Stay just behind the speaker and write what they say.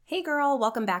Hey girl,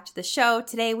 welcome back to the show.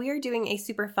 Today we are doing a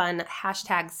super fun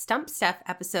 #StumpSteph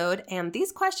episode, and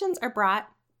these questions are brought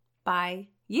by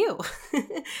you.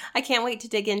 I can't wait to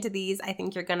dig into these. I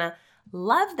think you're gonna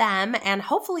love them, and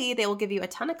hopefully they will give you a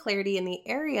ton of clarity in the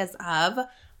areas of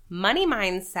money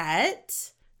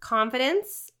mindset,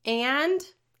 confidence, and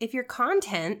if your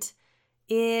content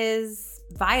is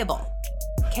viable.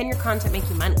 Can your content make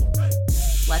you money?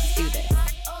 Let's do this.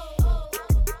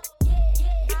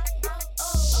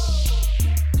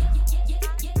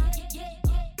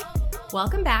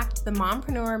 Welcome back to the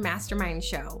Mompreneur Mastermind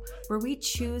Show, where we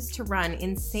choose to run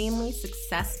insanely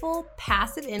successful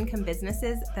passive income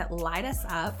businesses that light us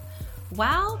up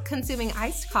while consuming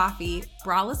iced coffee,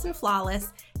 braless and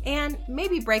flawless, and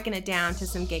maybe breaking it down to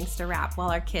some gangster rap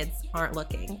while our kids aren't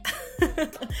looking.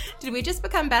 Did we just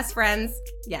become best friends?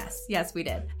 Yes, we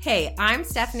did. Hey, I'm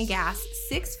Stephanie Gass,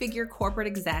 six-figure corporate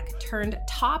exec turned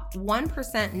top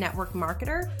 1% network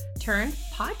marketer turned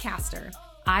podcaster.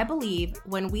 I believe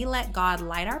when we let God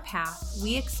light our path,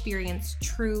 we experience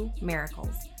true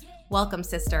miracles. Welcome,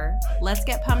 sister. Let's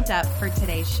get pumped up for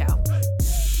today's show.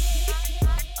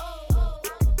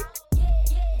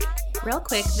 Real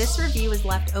quick, this review was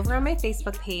left over on my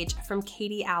Facebook page from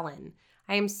Katie Allen.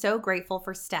 I am so grateful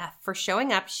for Steph for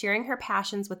showing up, sharing her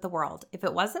passions with the world. If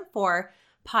it wasn't for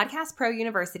Podcast Pro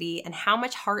University and how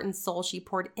much heart and soul she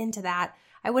poured into that,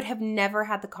 I would have never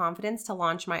had the confidence to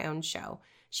launch my own show.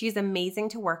 She's amazing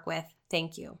to work with.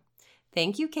 Thank you.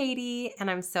 Thank you, Katie. And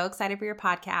I'm so excited for your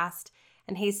podcast.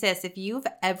 And hey, sis, if you've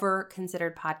ever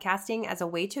considered podcasting as a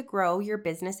way to grow your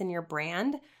business and your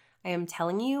brand, I am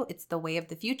telling you, it's the way of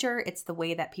the future. It's the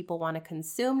way that people want to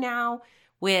consume now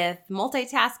with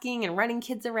multitasking and running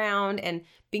kids around and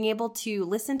being able to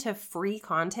listen to free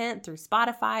content through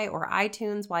Spotify or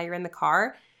iTunes while you're in the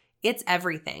car. It's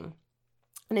everything.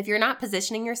 And if you're not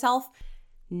positioning yourself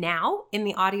now in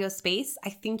the audio space, I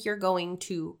think you're going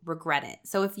to regret it.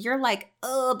 So if you're like,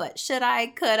 oh, but should I,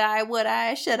 could I, would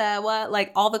I, should I, what,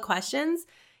 like all the questions,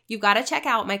 you've got to check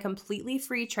out my completely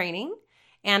free training.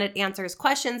 And it answers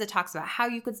questions. It talks about how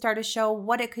you could start a show,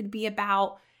 what it could be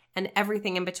about, and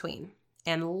everything in between.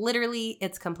 And literally,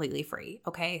 it's completely free.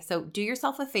 Okay, so do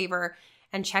yourself a favor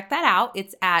and check that out.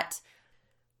 It's at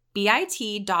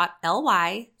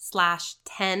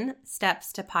bit.ly/10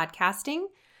 steps to podcasting.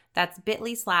 That's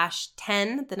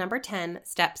bit.ly/10, the number 10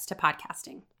 steps to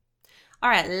podcasting. All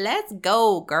right, let's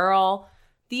go, girl.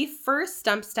 The first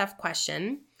Stump Steph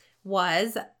question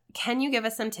was, can you give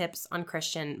us some tips on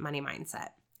Christian money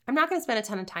mindset? I'm not going to spend a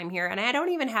ton of time here, and I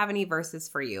don't even have any verses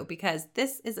for you because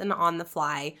this is an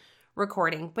on-the-fly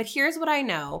recording. But here's what I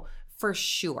know for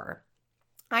sure.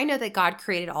 I know that God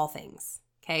created all things,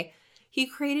 okay? He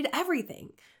created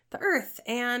everything, the earth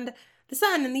and the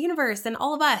sun and the universe and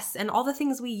all of us and all the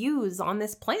things we use on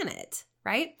this planet,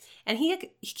 right? And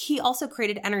he also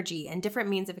created energy and different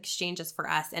means of exchanges for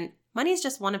us. And money is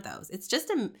just one of those. It's just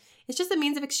a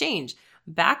means of exchange.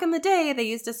 Back in the day, they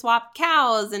used to swap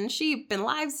cows and sheep and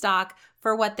livestock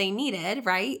for what they needed,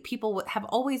 right? People have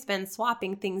always been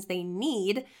swapping things they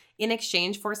need in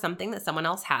exchange for something that someone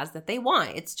else has that they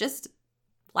want. It's just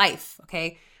life,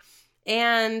 okay?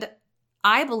 And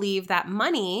I believe that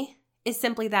money is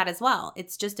simply that as well.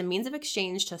 It's just a means of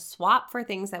exchange to swap for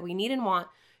things that we need and want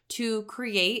to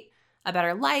create a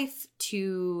better life,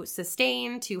 to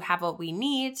sustain, to have what we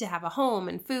need, to have a home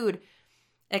and food,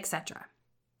 etc.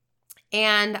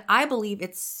 And I believe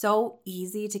it's so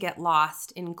easy to get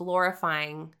lost in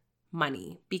glorifying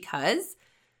money because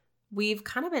we've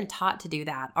kind of been taught to do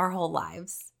that our whole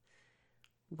lives.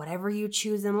 Whatever you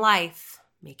choose in life,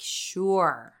 make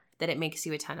sure that it makes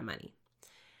you a ton of money.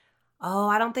 Oh,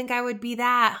 I don't think I would be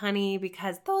that, honey,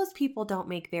 because those people don't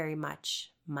make very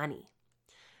much money.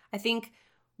 I think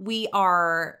we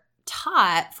are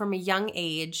taught from a young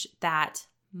age that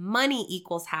money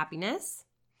equals happiness.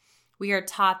 We are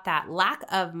taught that lack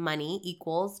of money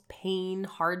equals pain,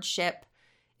 hardship,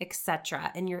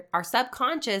 etc. And our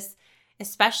subconscious,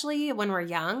 especially when we're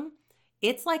young,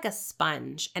 it's like a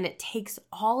sponge and it takes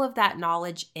all of that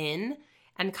knowledge in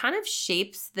and kind of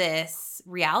shapes this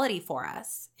reality for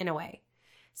us in a way.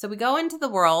 So we go into the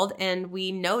world and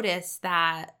we notice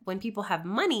that when people have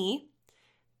money,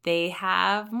 they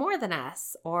have more than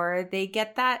us, or they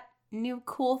get that new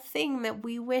cool thing that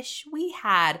we wish we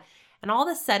had. And all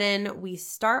of a sudden, we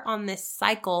start on this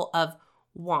cycle of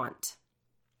want.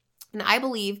 And I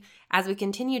believe as we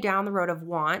continue down the road of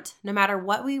want, no matter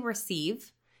what we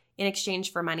receive in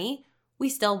exchange for money, we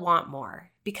still want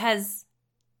more because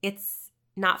it's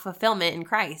not fulfillment in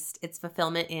Christ. It's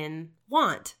fulfillment in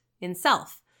want, in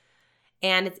self.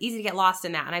 And it's easy to get lost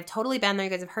in that. And I've totally been there. You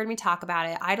guys have heard me talk about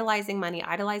it. Idolizing money,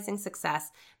 idolizing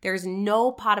success. There's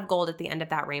no pot of gold at the end of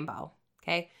that rainbow.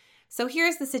 Okay. So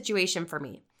here's the situation for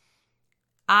me.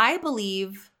 I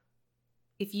believe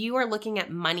if you are looking at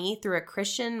money through a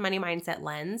Christian money mindset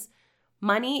lens,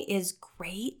 money is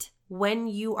great when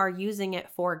you are using it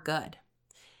for good.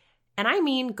 And I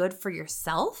mean good for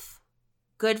yourself,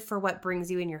 good for what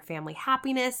brings you and your family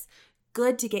happiness,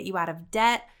 good to get you out of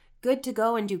debt, good to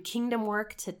go and do kingdom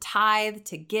work, to tithe,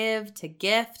 to give, to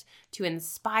gift, to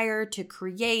inspire, to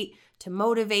create, to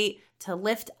motivate, to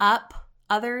lift up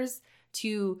others,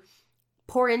 to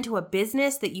pour into a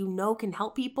business that you know can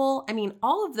help people. I mean,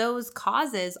 all of those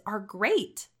causes are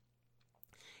great.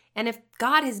 And if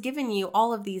God has given you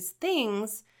all of these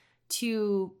things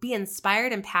to be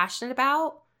inspired and passionate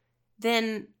about,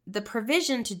 then the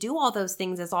provision to do all those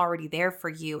things is already there for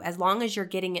you as long as you're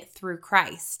getting it through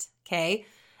Christ, okay?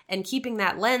 And keeping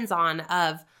that lens on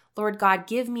of, Lord God,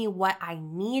 give me what I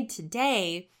need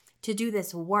today to do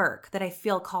this work that I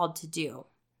feel called to do,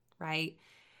 right?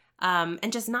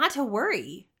 And just not to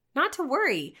worry.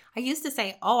 I used to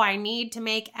say, I need to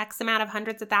make X amount of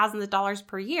hundreds of thousands of dollars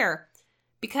per year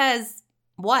because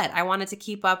what? I wanted to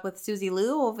keep up with Susie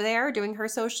Lou over there doing her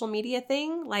social media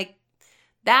thing. Like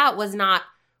that was not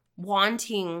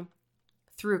wanting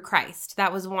through Christ.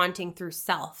 That was wanting through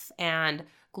self and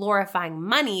glorifying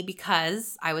money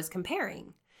because I was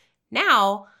comparing.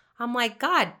 Now I'm like,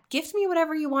 God, gift me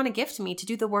whatever you want to gift me to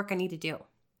do the work I need to do.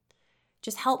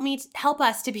 Just help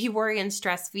us to be worry and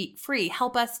stress free.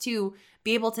 Help us to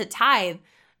be able to tithe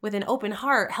with an open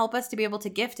heart. Help us to be able to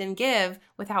gift and give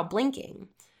without blinking.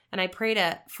 And I pray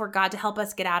for God to help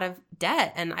us get out of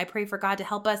debt. And I pray for God to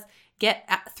help us get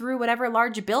through whatever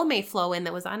large bill may flow in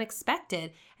that was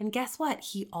unexpected. And guess what?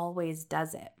 He always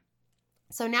does it.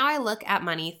 So now I look at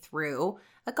money through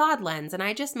a God lens and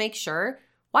I just make sure,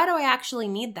 why do I actually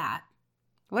need that?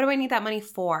 What do I need that money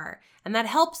for? And that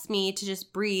helps me to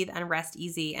just breathe and rest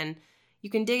easy. And you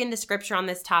can dig into scripture on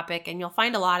this topic and you'll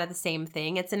find a lot of the same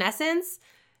thing. It's in essence,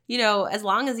 as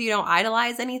long as you don't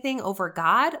idolize anything over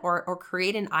God or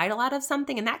create an idol out of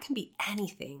something, and that can be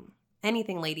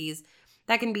anything, ladies.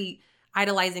 That can be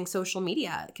idolizing social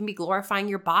media. It can be glorifying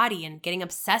your body and getting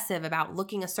obsessive about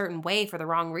looking a certain way for the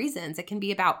wrong reasons. It can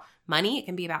be about money. It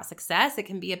can be about success. It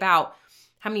can be about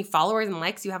how many followers and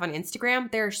likes you have on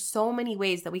Instagram. There are so many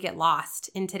ways that we get lost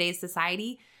in today's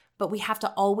society, but we have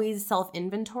to always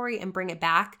self-inventory and bring it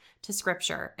back to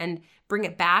scripture and bring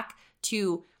it back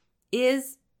to,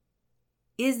 is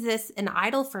this an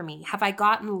idol for me? Have I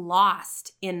gotten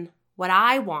lost in what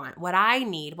I want, what I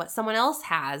need, what someone else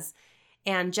has,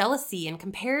 and jealousy and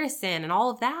comparison and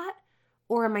all of that?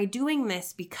 Or am I doing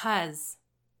this because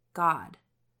God?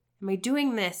 Am I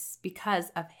doing this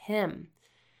because of Him?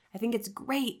 I think it's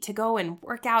great to go and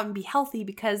work out and be healthy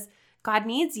because God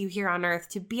needs you here on earth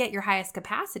to be at your highest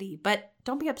capacity, but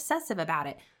don't be obsessive about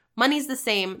it. Money's the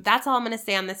same. That's all I'm going to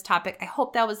say on this topic. I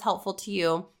hope that was helpful to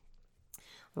you.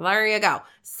 There you go.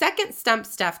 Second Stump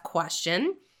Stuff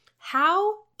question.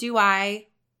 How do I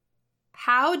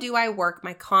work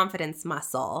my confidence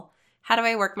muscle? How do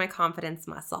I work my confidence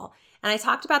muscle? And I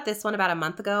talked about this one about a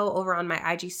month ago over on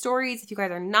my IG stories. If you guys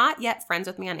are not yet friends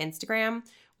with me on Instagram,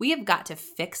 we have got to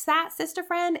fix that, sister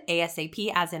friend,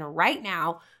 ASAP, as in right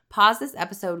now. Pause this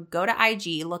episode, go to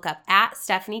IG, look up at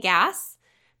Stephanie Gass.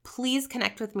 Please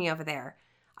connect with me over there.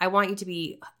 I want you to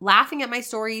be laughing at my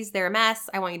stories. They're a mess.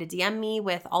 I want you to DM me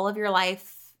with all of your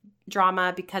life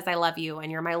drama because I love you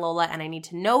and you're my Lola and I need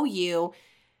to know you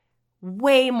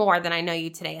way more than I know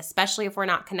you today, especially if we're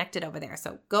not connected over there.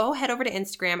 So go head over to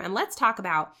Instagram and let's talk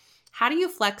about how do you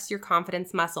flex your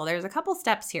confidence muscle. There's a couple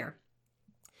steps here.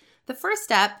 The first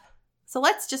step, so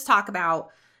let's just talk about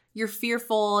you're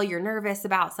fearful, you're nervous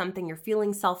about something, you're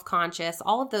feeling self-conscious.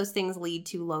 All of those things lead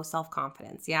to low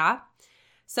self-confidence, yeah?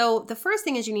 So the first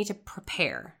thing is you need to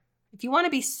prepare. If you want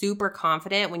to be super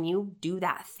confident when you do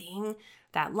that thing,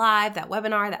 that live, that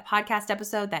webinar, that podcast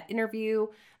episode, that interview,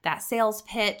 that sales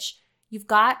pitch, you've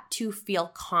got to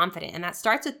feel confident. And that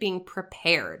starts with being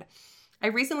prepared. I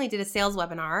recently did a sales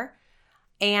webinar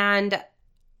and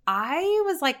I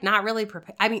was like not really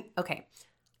prepared.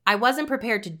 I wasn't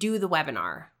prepared to do the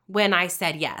webinar when I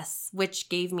said yes, which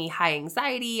gave me high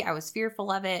anxiety. I was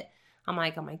fearful of it. I'm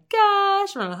like, oh my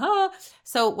gosh.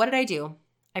 So what did I do?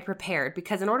 I prepared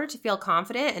because in order to feel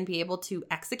confident and be able to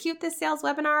execute this sales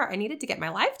webinar, I needed to get my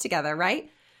life together, right?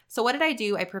 So what did I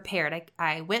do? I prepared.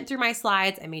 I went through my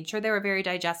slides. I made sure they were very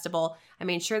digestible. I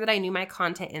made sure that I knew my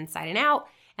content inside and out.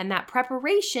 And that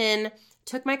preparation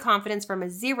took my confidence from a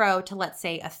 0 to, let's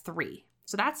say, a 3.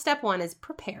 So that's step 1 is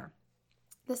prepare.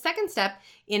 The second step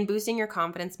in boosting your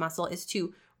confidence muscle is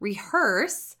to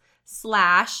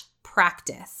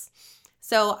rehearse/practice.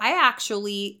 So I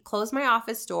actually closed my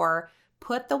office door,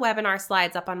 put the webinar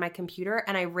slides up on my computer,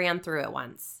 and I ran through it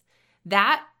once.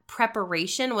 That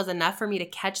preparation was enough for me to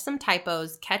catch some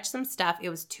typos, catch some stuff. It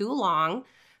was too long.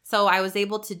 So I was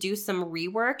able to do some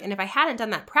rework. And if I hadn't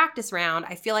done that practice round,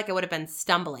 I feel like I would have been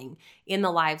stumbling in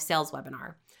the live sales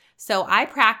webinar. So I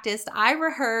practiced, I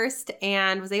rehearsed,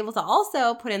 and was able to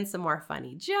also put in some more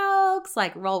funny jokes,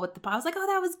 like roll with the, I was like, oh,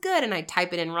 that was good. And I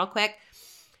type it in real quick.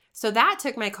 So that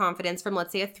took my confidence from,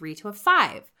 let's say, a 3 to a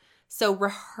 5. So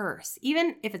rehearse,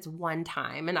 even if it's one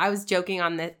time. And I was joking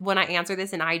on this when I answer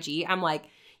this in IG, I'm like,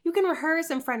 you can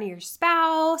rehearse in front of your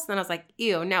spouse. And I was like,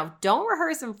 ew, no, don't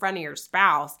rehearse in front of your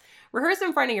spouse. Rehearse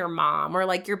in front of your mom or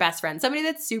like your best friend, somebody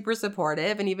that's super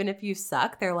supportive. And even if you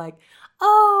suck, they're like,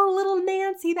 oh, little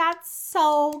Nancy, that's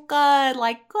so good.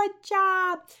 Like, good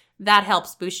job. That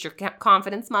helps boost your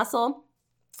confidence muscle.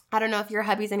 I don't know if your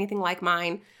hubby's anything like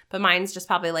mine, but mine's just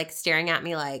probably like staring at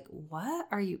me like, what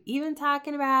are you even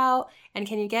talking about? And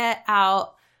can you get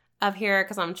out of here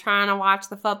because I'm trying to watch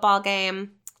the football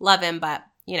game? Love him, but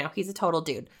he's a total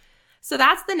dude. So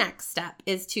that's the next step,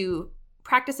 is to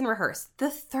practice and rehearse. The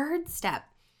third step,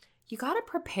 you got to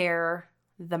prepare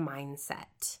the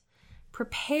mindset.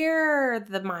 Prepare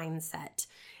the mindset.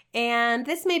 And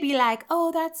this may be like,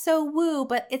 oh, that's so woo,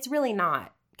 but it's really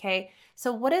not, okay?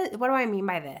 So what do I mean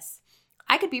by this?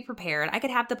 I could be prepared. I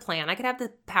could have the plan. I could have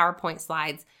the PowerPoint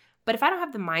slides. But if I don't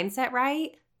have the mindset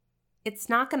right, it's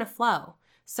not going to flow.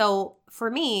 So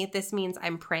for me, this means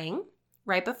I'm praying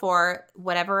right before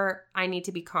whatever I need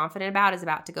to be confident about is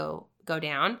about to go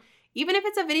down. Even if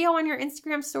it's a video on your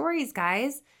Instagram stories,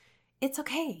 guys, it's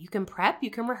okay. You can prep,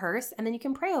 you can rehearse, and then you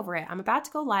can pray over it. I'm about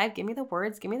to go live. Give me the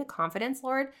words. Give me the confidence,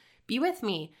 Lord. Be with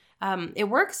me. It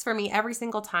works for me every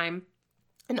single time.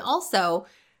 And also,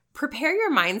 prepare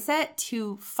your mindset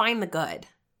to find the good.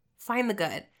 Find the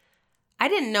good. I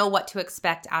didn't know what to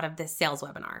expect out of this sales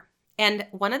webinar. And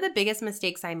one of the biggest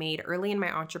mistakes I made early in my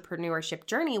entrepreneurship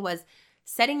journey was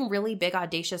setting really big,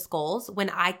 audacious goals when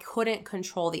I couldn't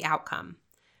control the outcome.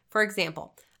 For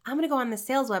example, I'm going to go on this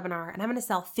sales webinar and I'm going to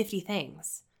sell 50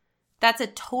 things. That's a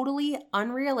totally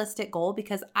unrealistic goal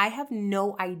because I have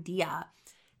no idea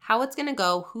how it's going to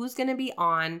go, who's going to be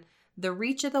on, the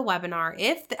reach of the webinar,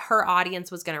 if her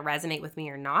audience was going to resonate with me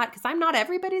or not, because I'm not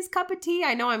everybody's cup of tea.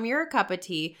 I know I'm your cup of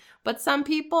tea, but some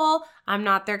people, I'm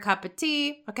not their cup of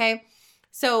tea, okay?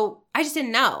 So I just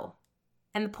didn't know.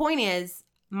 And the point is,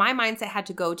 my mindset had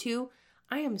to go to,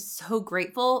 I am so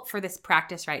grateful for this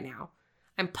practice right now.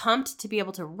 I'm pumped to be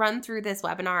able to run through this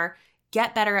webinar,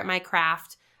 get better at my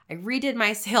craft. I redid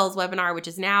my sales webinar, which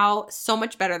is now so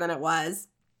much better than it was.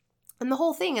 And the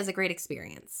whole thing is a great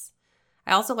experience.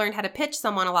 I also learned how to pitch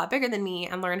someone a lot bigger than me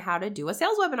and learn how to do a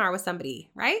sales webinar with somebody,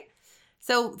 right?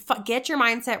 So get your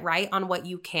mindset right on what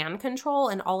you can control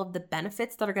and all of the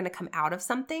benefits that are going to come out of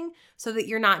something so that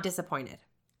you're not disappointed.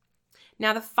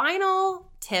 Now, the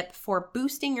final tip for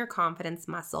boosting your confidence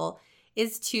muscle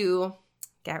is to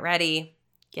get ready,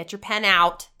 get your pen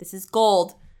out. This is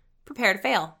gold. Prepare to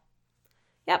fail.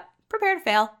 Yep, prepare to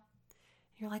fail.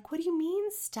 You're like, what do you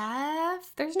mean,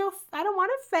 Steph? I don't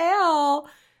want to fail.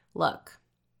 Look,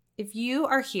 if you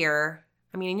are here,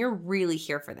 and you're really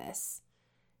here for this,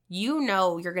 you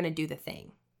know you're going to do the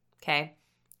thing, okay?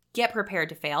 Get prepared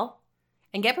to fail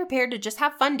and get prepared to just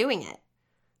have fun doing it.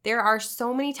 There are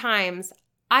so many times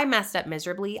I messed up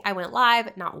miserably. I went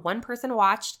live, not one person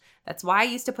watched. That's why I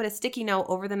used to put a sticky note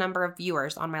over the number of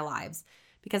viewers on my lives,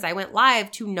 because I went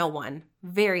live to no one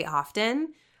very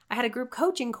often. I had a group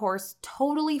coaching course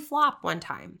totally flop one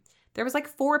time. There was like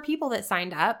 4 people that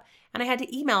signed up and I had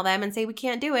to email them and say, we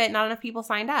can't do it. Not enough people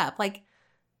signed up. Like,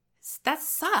 that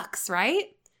sucks,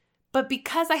 right? But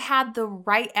because I had the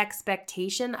right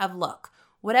expectation of, look,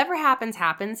 whatever happens,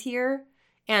 happens here.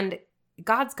 And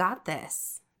God's got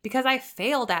this. Because I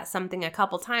failed at something a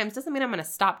couple times doesn't mean I'm going to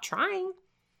stop trying.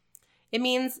 It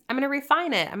means I'm going to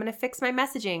refine it. I'm going to fix my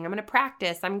messaging. I'm going to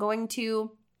practice. I'm going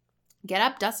to get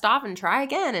up, dust off, and try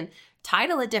again and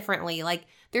title it differently. Like,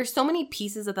 there's so many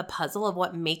pieces of the puzzle of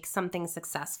what makes something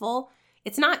successful.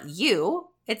 It's not you.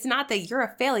 It's not that you're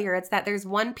a failure. It's that there's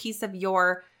one piece of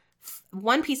your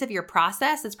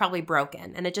process that's probably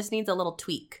broken and it just needs a little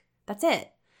tweak. That's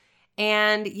it.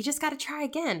 And you just got to try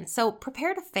again. So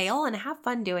prepare to fail and have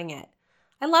fun doing it.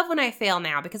 I love when I fail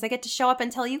now because I get to show up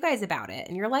and tell you guys about it.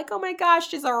 And you're like, oh my gosh,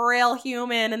 she's a real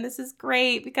human. And this is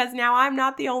great because now I'm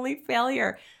not the only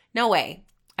failure. No way.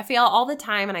 I fail all the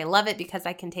time and I love it because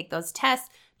I can take those tests,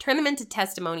 turn them into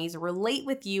testimonies, relate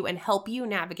with you, and help you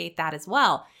navigate that as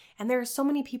well. And there are so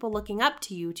many people looking up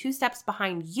to you, 2 steps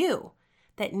behind you,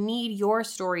 that need your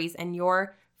stories and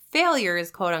your failures,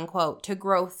 quote unquote, to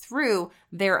grow through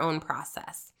their own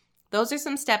process. Those are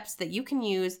some steps that you can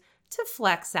use to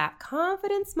flex that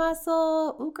confidence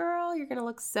muscle. Ooh, girl, you're going to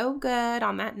look so good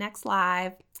on that next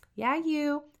live. Yeah,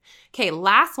 you. Okay,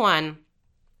 last one.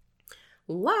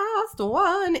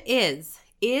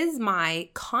 Is my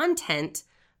content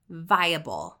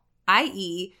viable?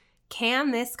 I.e., can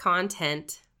this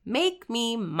content make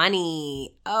me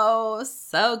money? Oh,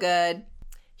 so good.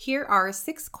 Here are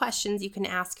 6 questions you can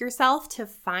ask yourself to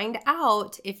find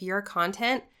out if your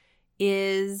content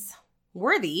is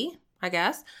worthy, I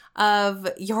guess, of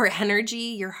your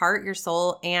energy, your heart, your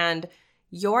soul, and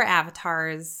your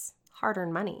avatar's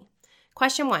hard-earned money.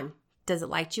 Question 1, does it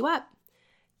light you up?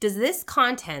 Does this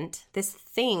content, this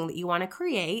thing that you want to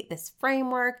create, this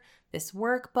framework, this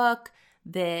workbook,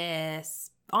 this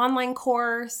online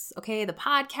course, okay, the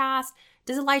podcast,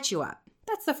 does it light you up?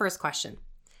 That's the first question.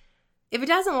 If it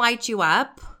doesn't light you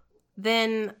up,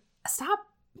 then stop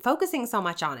focusing so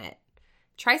much on it.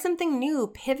 Try something new,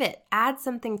 pivot, add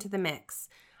something to the mix.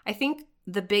 I think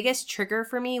the biggest trigger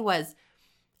for me was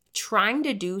trying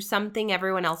to do something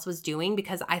everyone else was doing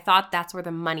because I thought that's where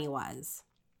the money was.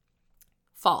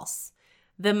 False.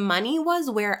 The money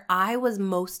was where I was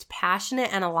most passionate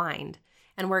and aligned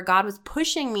and where God was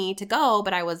pushing me to go,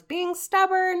 but I was being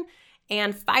stubborn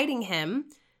and fighting him.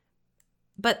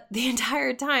 But the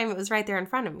entire time it was right there in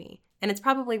front of me, and it's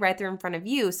probably right there in front of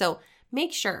you. So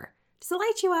make sure, does it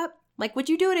light you up? Like, would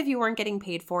you do it if you weren't getting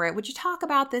paid for it? Would you talk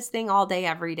about this thing all day,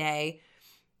 every day?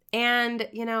 And,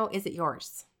 is it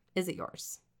yours? Is it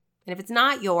yours? And if it's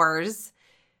not yours,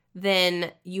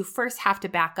 then you first have to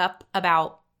back up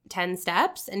about 10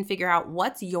 steps and figure out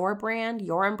what's your brand,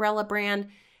 your umbrella brand,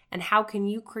 and how can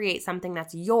you create something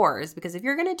that's yours? Because if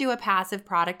you're going to do a passive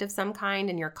product of some kind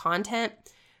and your content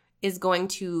is going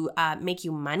to make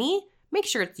you money, make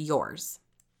sure it's yours.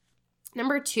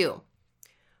 Number 2,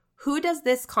 who does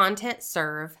this content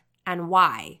serve and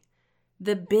why?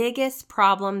 The biggest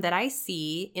problem that I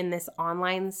see in this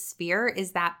online sphere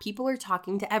is that people are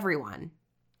talking to everyone.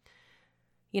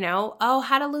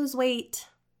 How to lose weight,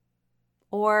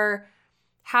 or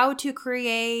how to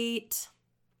create,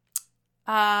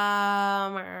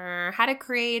 how to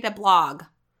create a blog,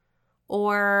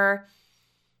 or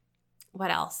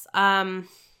what else? I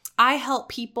help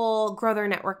people grow their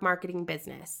network marketing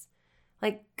business.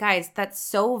 Like, guys, that's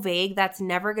so vague. That's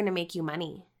never going to make you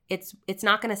money. It's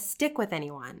not going to stick with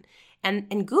anyone. And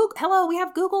Google, hello, we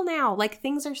have Google now. Like,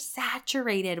 things are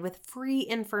saturated with free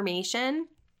information.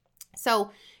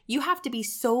 So you have to be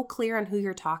so clear on who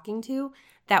you're talking to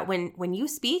that when you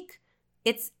speak,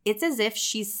 it's as if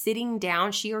she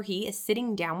or he is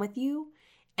sitting down with you,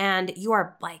 and you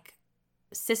are like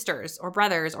sisters or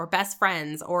brothers or best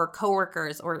friends or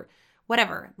coworkers or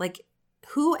whatever. Like,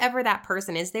 whoever that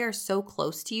person is, they are so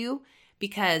close to you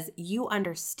because you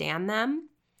understand them,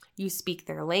 you speak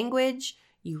their language,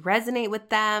 you resonate with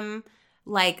them.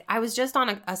 Like, I was just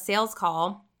on a sales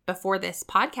call before this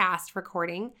podcast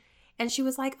recording, and she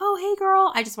was like, oh, hey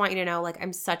girl, I just want you to know, like,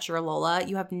 I'm such your Lola.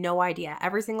 You have no idea.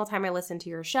 Every single time I listen to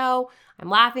your show, I'm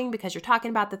laughing because you're talking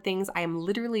about the things I am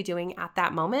literally doing at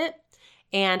that moment,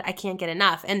 and I can't get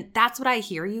enough. And that's what I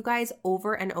hear, you guys,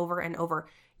 over and over and over.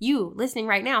 You listening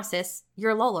right now, sis,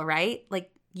 you're Lola, right? Like,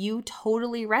 you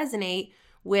totally resonate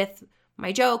with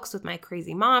my jokes, with my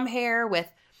crazy mom hair,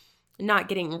 with not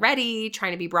getting ready,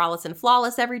 trying to be braless and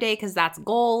flawless every day because that's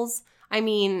goals. I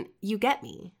mean, you get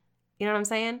me. You know what I'm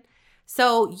saying?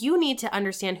 So you need to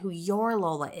understand who your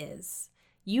Lola is.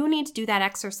 You need to do that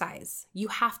exercise. You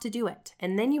have to do it.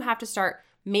 And then you have to start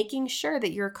making sure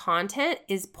that your content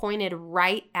is pointed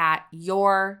right at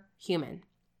your human.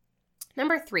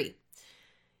 Number 3,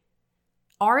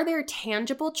 are there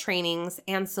tangible trainings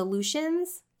and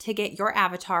solutions to get your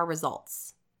avatar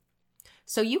results?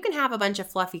 So you can have a bunch of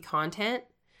fluffy content,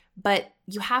 but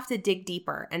you have to dig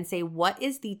deeper and say, what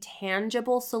is the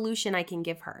tangible solution I can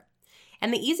give her?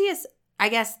 And the easiest, I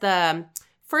guess, the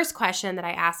first question that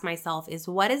I ask myself is,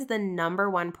 what is the number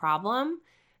one problem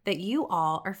that you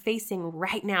all are facing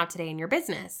right now today in your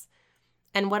business?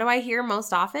 And what do I hear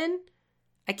most often?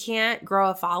 I can't grow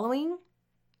a following,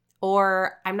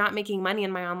 or I'm not making money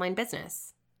in my online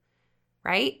business,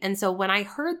 right? And so when I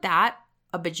heard that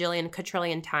a bajillion,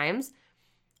 quadrillion times,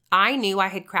 I knew I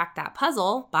had cracked that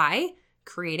puzzle by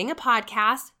creating a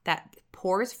podcast that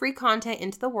pours free content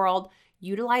into the world,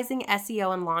 utilizing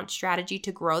SEO and launch strategy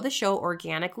to grow the show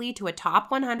organically to a top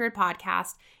 100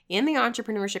 podcast in the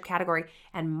entrepreneurship category,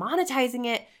 and monetizing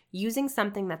it using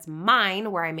something that's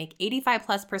mine, where I make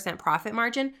 85+% profit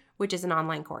margin, which is an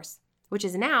online course. which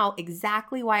is now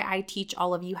exactly why I teach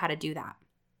all of you how to do that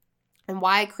and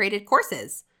why I created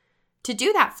courses to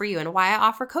do that for you and why I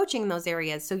offer coaching in those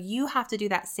areas. So you have to do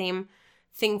that same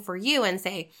thing for you and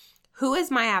say, who is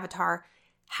my avatar?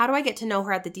 How do I get to know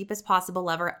her at the deepest possible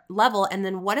level? And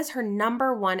then what is her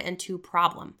number 1 and 2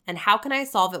 problem? And how can I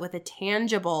solve it with a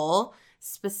tangible,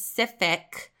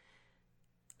 specific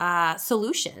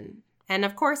solution? And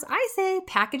of course, I say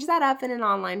package that up in an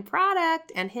online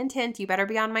product. And hint, hint, you better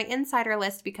be on my insider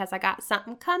list because I got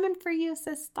something coming for you,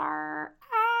 sister.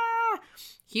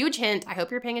 Huge hint. I hope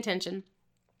you're paying attention.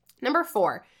 Number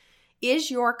 4,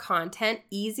 is your content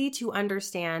easy to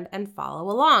understand and follow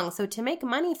along? So to make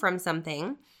money from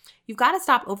something, you've got to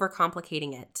stop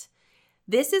overcomplicating it.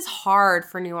 This is hard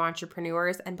for new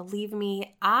entrepreneurs. And believe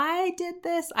me, I did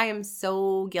this. I am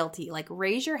so guilty. Like,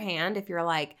 raise your hand if you're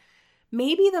like,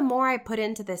 maybe the more I put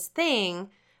into this thing,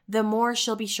 the more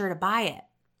she'll be sure to buy it.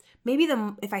 Maybe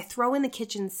if I throw in the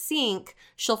kitchen sink,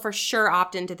 she'll for sure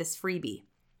opt into this freebie.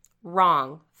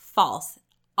 Wrong. False.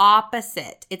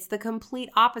 Opposite. It's the complete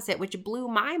opposite, which blew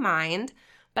my mind,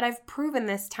 but I've proven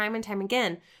this time and time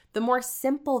again. The more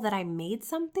simple that I made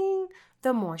something,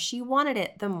 the more she wanted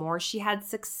it, the more she had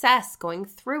success going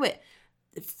through it.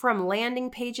 From landing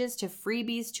pages to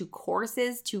freebies to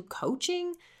courses to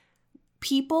coaching,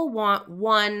 people want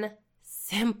one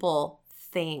simple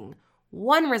thing,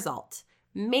 one result.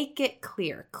 Make it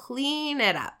clear. Clean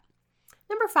it up.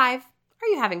 Number 5, are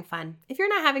you having fun? If you're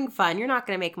not having fun, you're not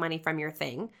going to make money from your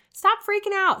thing. Stop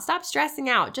freaking out. Stop stressing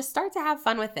out. Just start to have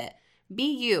fun with it. Be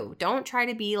you. Don't try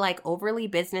to be like overly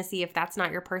businessy if that's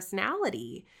not your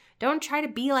personality. Don't try to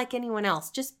be like anyone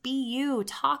else. Just be you.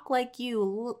 Talk like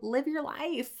you. Live your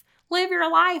life. Live your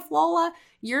life, Lola.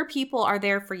 Your people are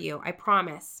there for you. I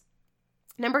promise.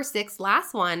 Number 6,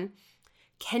 last one.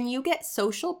 Can you get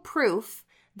social proof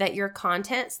that your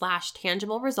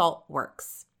content/tangible result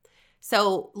works?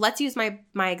 So let's use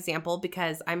my example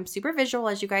because I'm super visual,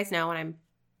 as you guys know, and I'm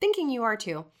thinking you are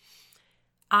too.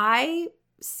 I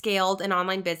scaled an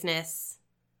online business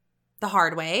the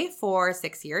hard way for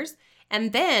 6 years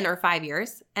or 5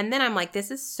 years. And then I'm like,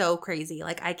 this is so crazy.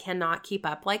 Like, I cannot keep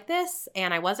up like this.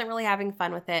 And I wasn't really having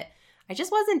fun with it. I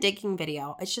just wasn't digging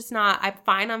video. It's just not, I'm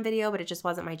fine on video, but it just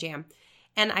wasn't my jam.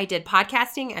 And I did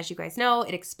podcasting, as you guys know.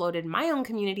 It exploded my own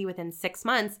community within 6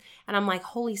 months. And I'm like,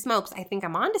 holy smokes, I think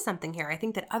I'm onto something here. I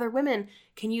think that other women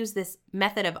can use this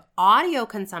method of audio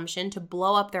consumption to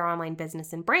blow up their online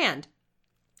business and brand.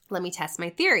 Let me test my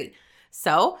theory.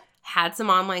 So had some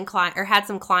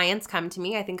clients come to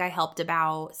me. I think I helped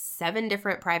about 7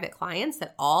 different private clients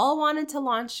that all wanted to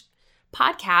launch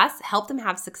podcasts, help them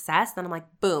have success. Then I'm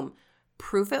like, boom,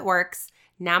 proof it works.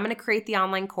 Now I'm going to create the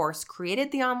online course,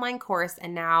 created the online course,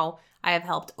 and now I have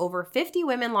helped over 50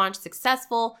 women launch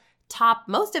successful,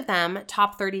 most of them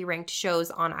top 30 ranked shows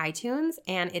on iTunes,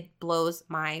 and it blows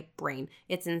my brain.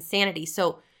 It's insanity.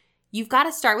 So you've got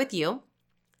to start with you.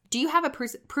 Do you have a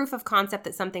proof of concept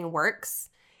that something works?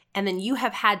 And then you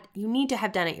need to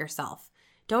have done it yourself.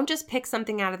 Don't just pick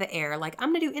something out of the air. Like,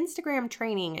 I'm going to do Instagram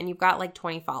training and you've got like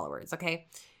 20 followers, okay?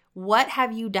 What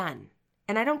have you done?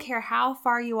 And I don't care how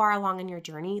far you are along in your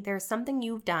journey, there's something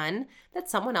you've done that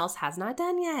someone else has not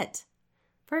done yet.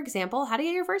 For example, how to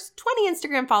get your first 20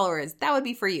 Instagram followers. That would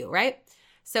be for you, right?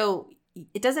 So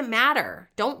it doesn't matter.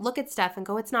 Don't look at stuff and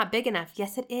go, it's not big enough.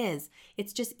 Yes, it is.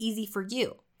 It's just easy for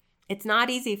you. It's not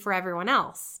easy for everyone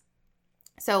else.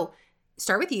 So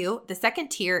start with you. The second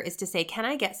tier is to say, can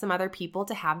I get some other people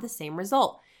to have the same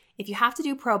result? If you have to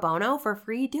do pro bono for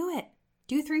free, do it.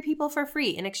 Do 3 people for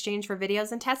free in exchange for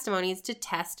videos and testimonies to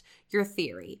test your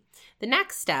theory. The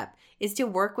next step is to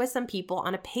work with some people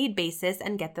on a paid basis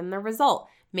and get them the result.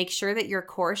 Make sure that your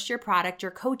course, your product,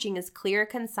 your coaching is clear,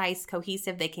 concise,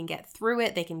 cohesive. They can get through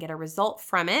it. They can get a result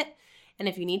from it. And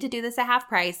if you need to do this at half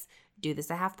price, do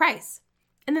this at half price.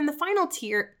 And then the final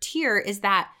tier is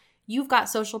that you've got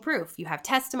social proof. You have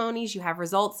testimonies, you have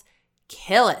results.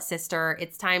 Kill it, sister.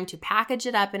 It's time to package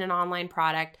it up in an online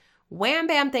product. Wham,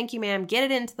 bam, thank you, ma'am. Get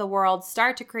it into the world.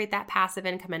 Start to create that passive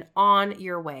income and on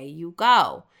your way you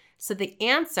go. So the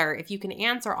answer, if you can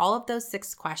answer all of those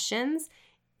 6 questions,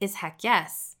 is heck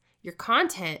yes. Your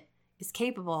content is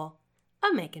capable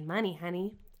of making money,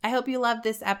 honey. I hope you loved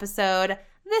this episode,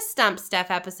 this Stump Steph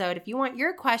episode. If you want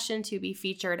your question to be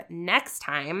featured next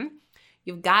time,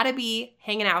 you've got to be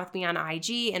hanging out with me on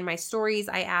IG. In my stories,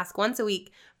 I ask once a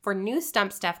week for new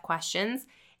Stump Steph questions,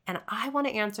 and I want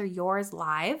to answer yours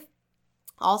live.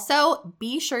 Also,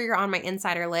 be sure you're on my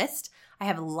insider list. I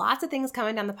have lots of things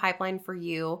coming down the pipeline for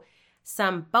you,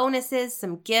 some bonuses,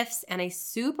 some gifts, and a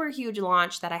super huge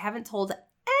launch that I haven't told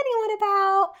anyone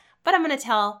about, but I'm going to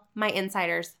tell my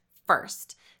insiders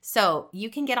first. So you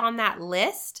can get on that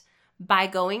list by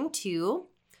going to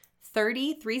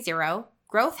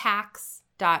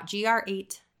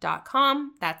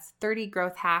 30growthhacks.gr8.com. That's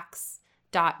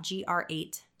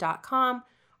 30growthhacks.gr8.com.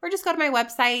 Or just go to my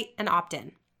website and opt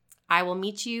in. I will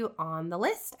meet you on the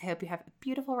list. I hope you have a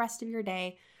beautiful rest of your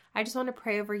day. I just want to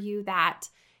pray over you that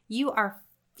you are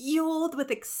fueled with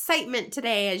excitement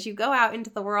today as you go out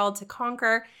into the world to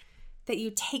conquer, that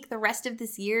you take the rest of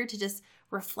this year to just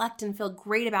reflect and feel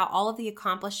great about all of the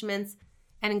accomplishments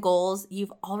and goals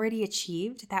you've already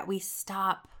achieved, that we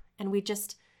stop and we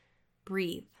just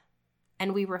breathe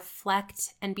and we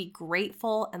reflect and be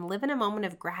grateful and live in a moment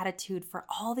of gratitude for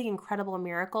all the incredible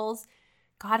miracles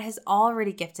God has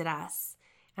already gifted us.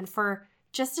 And for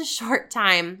just a short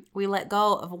time, we let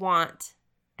go of want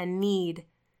and need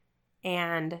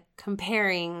and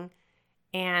comparing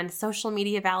and social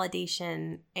media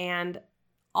validation and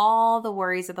all the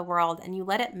worries of the world, and you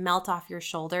let it melt off your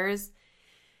shoulders,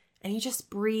 and you just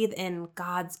breathe in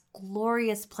God's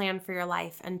glorious plan for your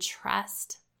life and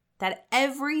trust that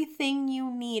everything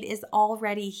you need is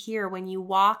already here when you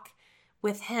walk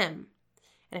with Him.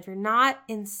 And if you're not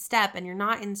in step and you're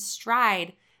not in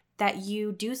stride, that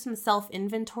you do some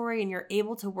self-inventory and you're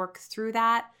able to work through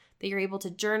that you're able to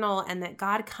journal, and that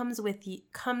God comes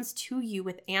to you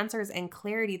with answers and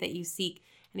clarity that you seek.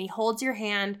 And He holds your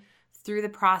hand through the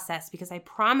process, because I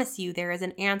promise you there is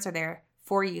an answer there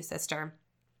for you, sister.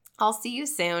 I'll see you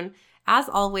soon. As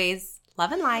always,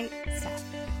 love and light, Steph.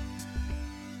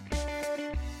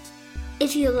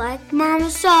 If you like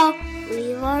Mama's Talk,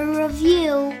 leave a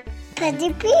review.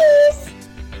 Pretty please.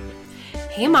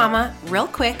 Hey Mama, real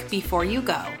quick before you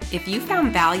go, if you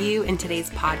found value in today's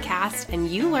podcast and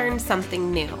you learned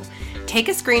something new, take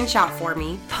a screenshot for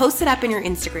me, post it up in your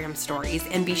Instagram stories,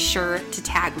 and be sure to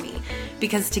tag me,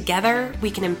 because together we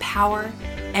can empower,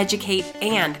 educate,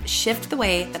 and shift the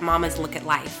way that mamas look at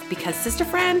life. Because sister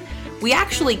friend, we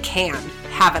actually can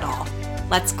have it all.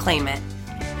 Let's claim it.